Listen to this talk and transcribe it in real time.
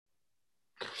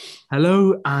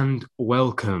Hello and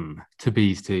welcome to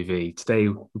Bees TV. Today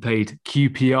we played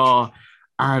QPR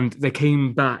and they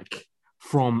came back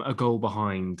from a goal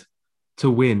behind to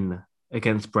win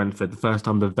against Brentford, the first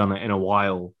time they've done it in a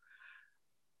while.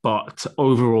 But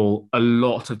overall, a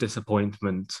lot of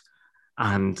disappointment.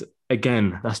 And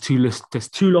again, there's two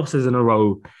losses in a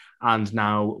row. And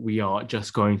now we are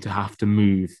just going to have to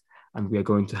move and we are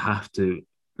going to have to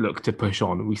look to push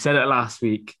on. We said it last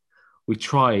week. We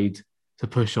tried to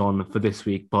push on for this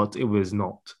week, but it was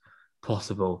not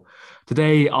possible.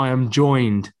 Today, I am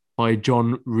joined by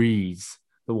John Rees,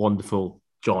 the wonderful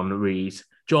John Rees.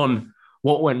 John,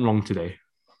 what went wrong today?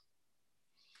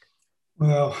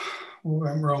 Well, what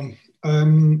went wrong? I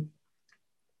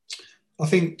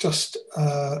think just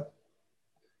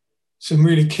some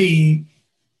really key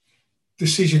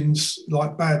decisions,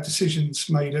 like bad decisions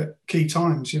made at key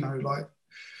times. Like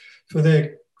for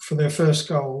their first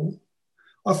goal,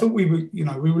 I thought we were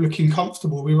looking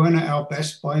comfortable. We weren't at our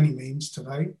best by any means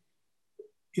today.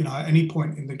 At any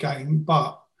point in the game,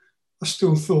 but I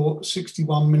still thought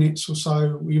 61 minutes or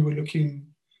so we were looking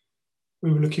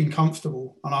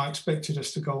comfortable, and I expected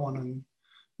us to go on and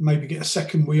maybe get a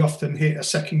second. We often hit a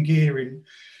second gear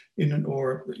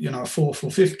or a fourth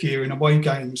or fifth gear in away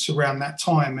games around that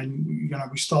time, and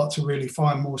we start to really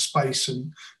find more space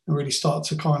and really start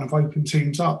to kind of open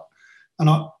teams up. And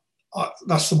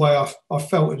that's the way I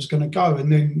felt it was going to go.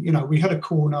 And then we had a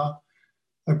corner,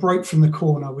 a break from the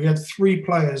corner. We had three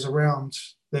players around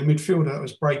their midfielder that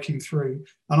was breaking through,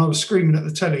 and I was screaming at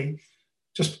the telly,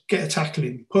 just get a tackle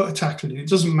in, put a tackle in. It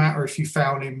doesn't matter if you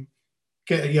foul him,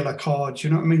 get a yellow card. You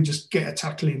know what I mean? Just get a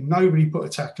tackle in. Nobody put a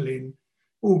tackle in.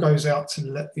 All goes out to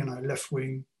left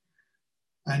wing,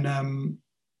 and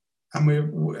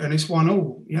it's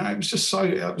 1-1. It was just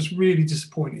I was really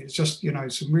disappointed. It's just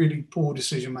some really poor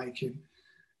decision making,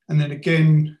 and then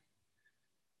again,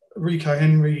 Rico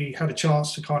Henry had a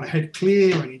chance to kind of head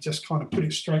clear, and he just kind of put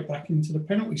it straight back into the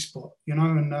penalty spot.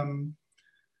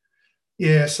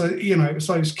 So it was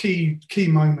those key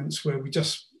moments where we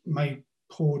just made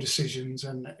poor decisions,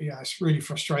 and it's really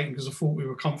frustrating because I thought we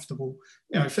were comfortable.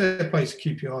 Fair play to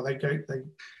QPR,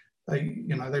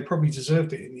 they probably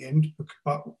deserved it in the end,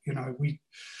 but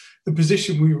the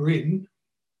position we were in,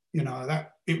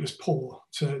 that it was poor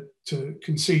to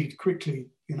concede quickly,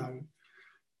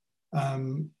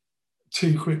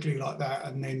 too quickly like that,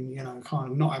 and then kind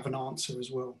of not have an answer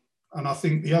as well. And I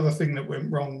think the other thing that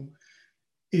went wrong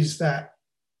is that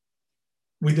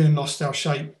we then lost our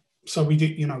shape. So we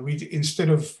did, instead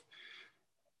of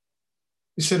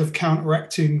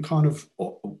counteracting kind of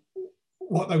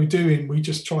what they were doing, we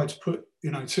just tried to put,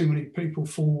 too many people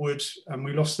forward, and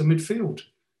we lost the midfield.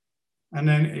 And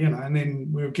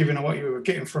then we were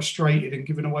getting frustrated and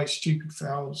giving away stupid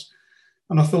fouls.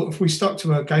 And I thought if we stuck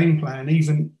to our game plan,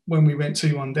 even when we went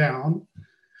 2-1 down,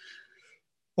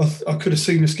 I could have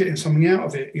seen us getting something out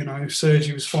of it.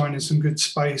 Sergi was finding some good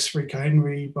space, Rico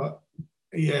Henry, but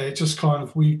it just kind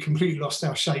of, we completely lost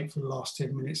our shape for the last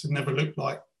 10 minutes and never looked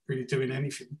like really doing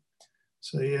anything.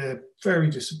 So very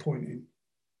disappointing.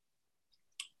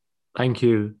 Thank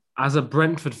you. As a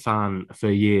Brentford fan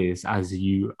for years, as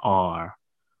you are,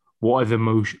 what are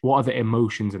the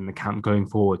emotions in the camp going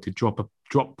forward to drop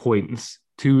points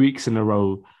 2 weeks in a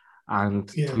row and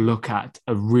to look at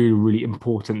a really, really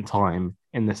important time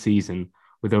in the season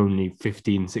with only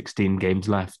 15, 16 games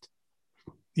left?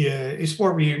 Yeah, it's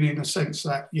worrying in the sense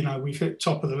that, we've hit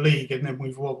top of the league and then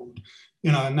we've wobbled,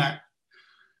 and that,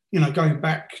 going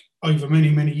back over many,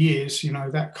 many years,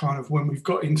 that kind of, when we've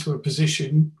got into a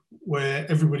position where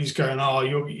everybody's going, oh,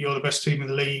 you're the best team in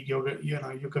the league, you're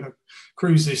going to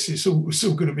cruise this, it's all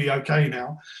going to be okay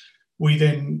now. We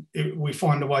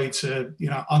find a way to,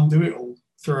 undo it all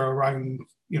through our own,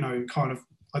 kind of,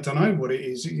 I don't know what it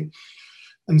is.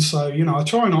 And so, I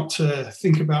try not to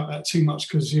think about that too much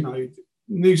because,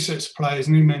 new sets of players,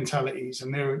 new mentalities,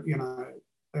 and they're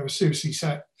a seriously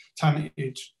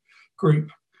talented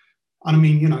group. And I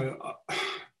mean,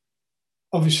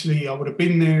 obviously I would have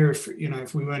been there if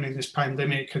we weren't in this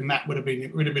pandemic, and it would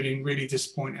have been really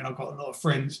disappointing. I've got a lot of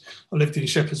friends. I lived in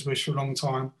Shepherd's Bush for a long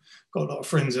time. Got a lot of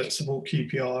friends that support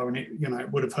QPR, and it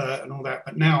would have hurt and all that.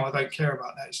 But now I don't care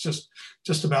about that. It's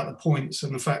just about the points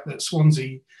and the fact that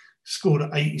Swansea scored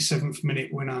at 87th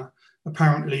minute winner.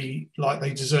 Apparently, like,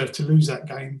 they deserve to lose that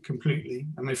game completely,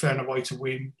 and they found a way to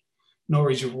win.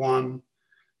 Norwich have won.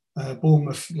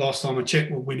 Bournemouth, last time I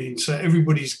checked, were winning. So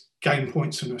everybody's gained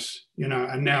points on us,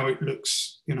 and now it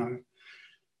looks, now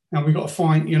we've got to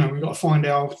find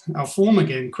our form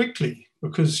again quickly,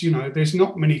 because, there's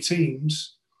not many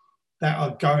teams that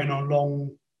are going on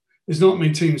long. There's not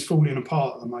many teams falling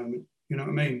apart at the moment, you know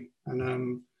what I mean?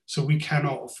 And So we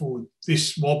cannot afford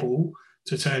this wobble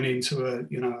to turn into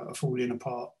a falling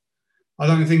apart. I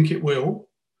don't think it will,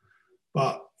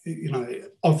 but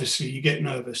obviously you get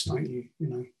nervous, don't you?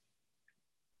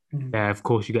 Yeah, of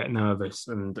course you get nervous,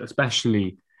 and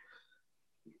especially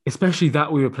that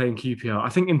we were playing QPR. I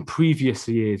think in previous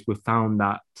years we've found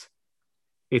that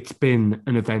it's been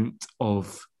an event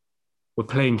of we're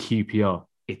playing QPR,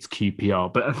 it's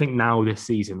QPR. But I think now this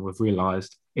season we've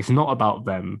realised it's not about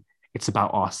them, it's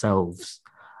about ourselves,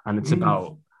 and it's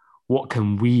about what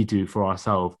can we do for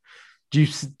ourselves. Do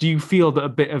you feel that a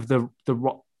bit of the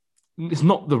it's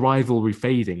not the rivalry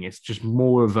fading, it's just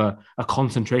more of a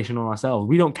concentration on ourselves?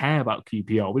 We don't care about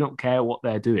QPR, we don't care what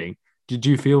they're doing. Did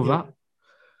you feel that?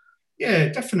 Yeah,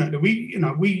 definitely.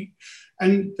 We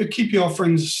and the QPR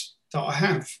friends that I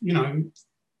have,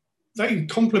 they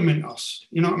compliment us,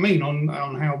 you know what I mean, on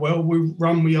how well we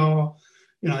run we are.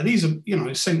 These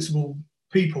are, sensible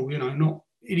people, not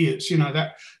idiots,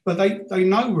 that, but they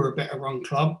know we're a better run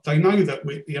club. They know that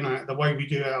the way we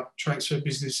do our transfer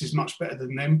business is much better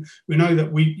than them. We know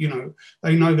that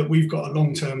they know that we've got a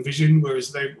long-term vision,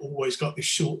 whereas they've always got this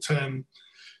short-term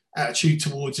attitude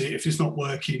towards it. If it's not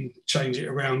working, change it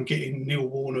around, get in Neil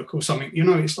Warnock or something.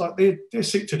 It's like they're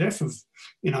sick to death of,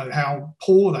 how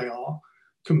poor they are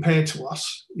compared to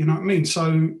us. You know what I mean?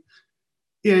 So,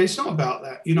 yeah, it's not about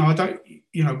that.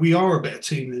 We are a better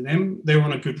team than them. They're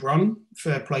on a good run.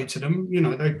 Fair play to them.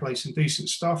 They play some decent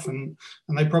stuff and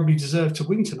they probably deserve to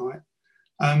win tonight.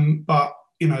 But,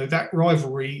 that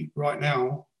rivalry right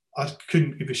now, I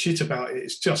couldn't give a shit about it.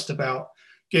 It's just about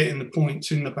getting the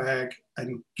points in the bag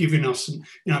and giving us,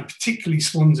 particularly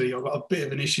Swansea. I've got a bit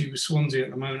of an issue with Swansea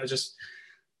at the moment. I just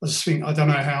think, I don't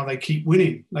know how they keep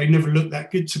winning. They never look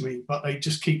that good to me, but they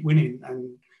just keep winning.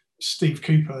 And Steve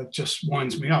Cooper just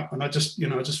winds me up. And I just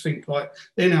think, like,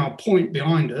 they're now a point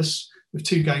behind us with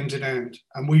 2 games in hand,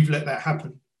 and we've let that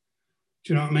happen.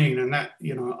 Do you know what I mean? And that,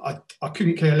 I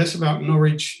couldn't care less about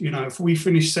Norwich. If we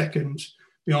finish second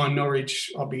behind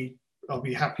Norwich, I'll be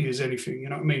happy as anything. You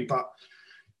know what I mean? But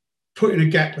putting a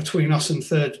gap between us and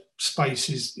third space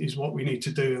is what we need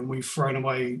to do, and we've thrown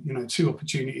away 2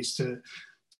 opportunities to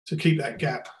keep that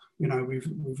gap.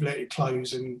 We've let it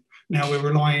close, and now we're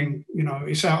relying.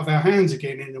 It's out of our hands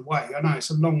again in a way. I know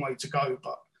it's a long way to go,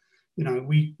 but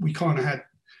we kind of had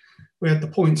the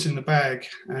points in the bag,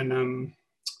 and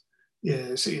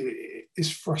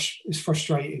it's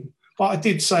frustrating. But I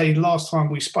did say last time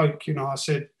we spoke, I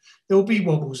said there'll be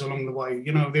wobbles along the way,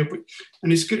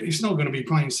 and it's good. It's not going to be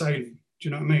plain sailing. Do you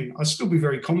know what I mean? I'd still be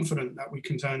very confident that we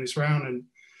can turn this round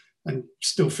and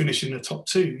still finish in the top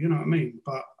 2. You know what I mean?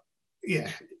 But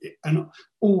yeah, and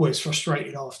always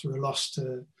frustrated after a loss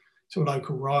to a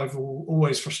local rival.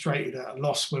 Always frustrated at a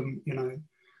loss when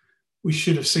we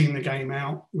should have seen the game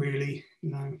out. Really,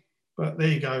 But there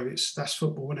you go. That's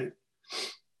football, isn't it?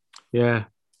 Yeah,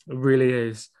 it really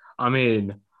is. I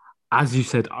mean, as you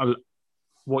said,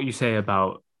 what you say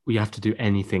about we have to do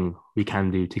anything we can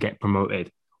do to get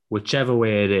promoted, whichever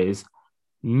way it is,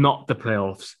 not the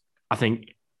playoffs. I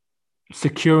think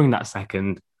securing that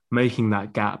second, making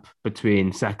that gap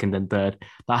between second and third,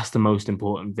 that's the most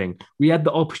important thing. We had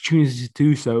the opportunity to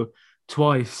do so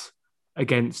twice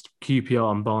against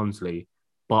QPR and Barnsley,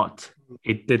 but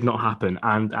it did not happen.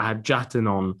 And I had Jatton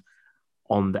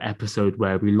on the episode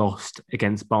where we lost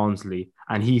against Barnsley,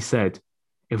 and he said,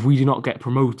 if we do not get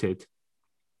promoted,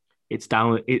 it's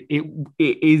down.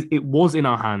 It was in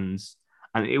our hands,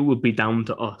 and it would be down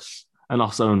to us and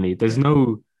us only. There's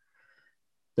no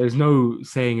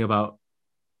saying about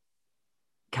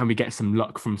can we get some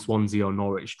luck from Swansea or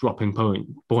Norwich dropping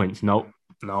points. No,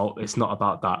 it's not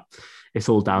about that. It's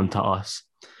all down to us.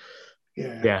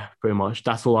 Yeah, pretty much.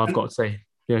 That's all I've got to say.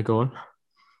 Yeah, go on.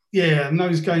 Yeah, and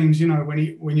those games,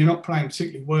 when you're not playing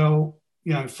particularly well,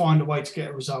 find a way to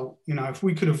get a result. If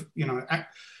we could have,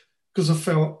 because I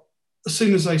felt as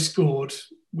soon as they scored,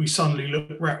 we suddenly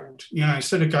looked rattled.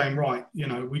 Instead of going right,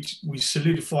 we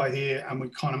solidify here and we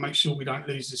kind of make sure we don't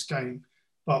lose this game.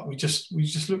 But we just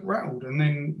look rattled, and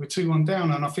then we're 2-1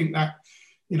 down. And I think that,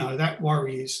 that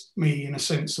worries me in a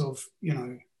sense of,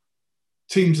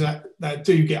 teams that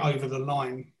do get over the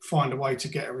line find a way to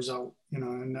get a result,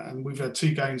 and we've had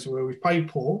 2 games where we've played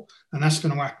poor, and that's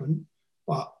going to happen.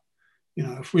 But,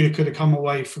 if we could have come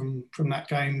away from that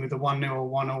game with a 1-0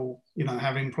 or 1-0,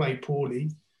 having played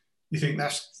poorly, you think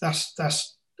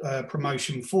that's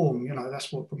promotion form.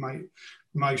 That's what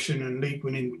promotion and league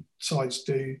winning sides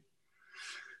do.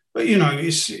 But,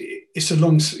 it's a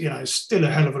long, it's still a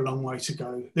hell of a long way to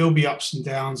go. There'll be ups and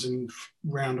downs and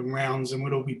rounds, and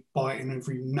we'll all be biting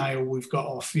every nail we've got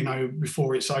off,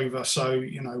 before it's over. So,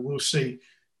 we'll see.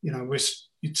 We're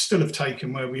you'd still have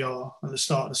taken where we are at the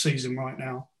start of the season right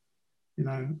now. You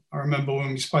know, I remember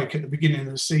when we spoke at the beginning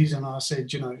of the season, I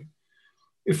said, you know,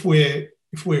 if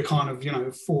we're kind of, you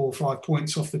know, 4 or 5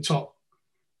 points off the top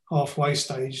halfway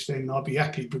stage, then I'd be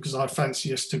happy, because I'd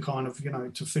fancy us to kind of, you know,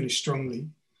 to finish strongly,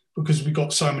 because we've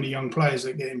got so many young players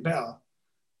that are getting better.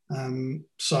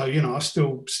 So, you know, I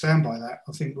still stand by that.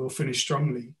 I think we'll finish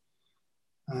strongly.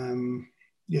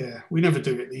 Yeah, we never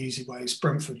do it the easy way. It's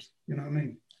Brentford, you know what I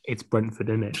mean? It's Brentford,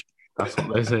 isn't it? That's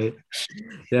what they say.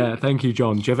 Yeah, thank you,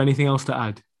 John. Do you have anything else to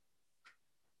add?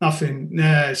 Nothing.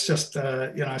 Yeah, it's just, you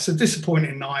know, it's a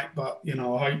disappointing night, but, you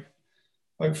know,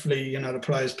 hopefully, you know, the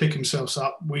players pick themselves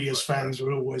up. We as fans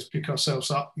will always pick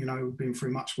ourselves up. You know, we've been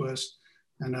through much worse.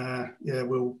 And, yeah,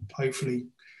 we'll hopefully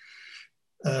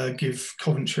give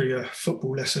Coventry a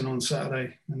football lesson on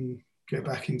Saturday and get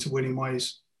back into winning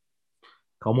ways.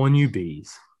 Come on, you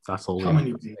bees. That's all. Come on,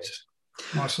 you bees.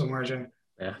 Nice one, Rajo.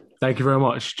 Yeah. Thank you very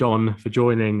much, John, for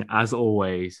joining. As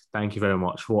always, thank you very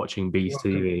much for watching Bees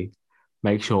TV.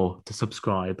 Make sure to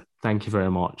subscribe. Thank you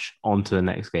very much. On to the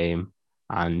next game,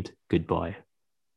 and goodbye.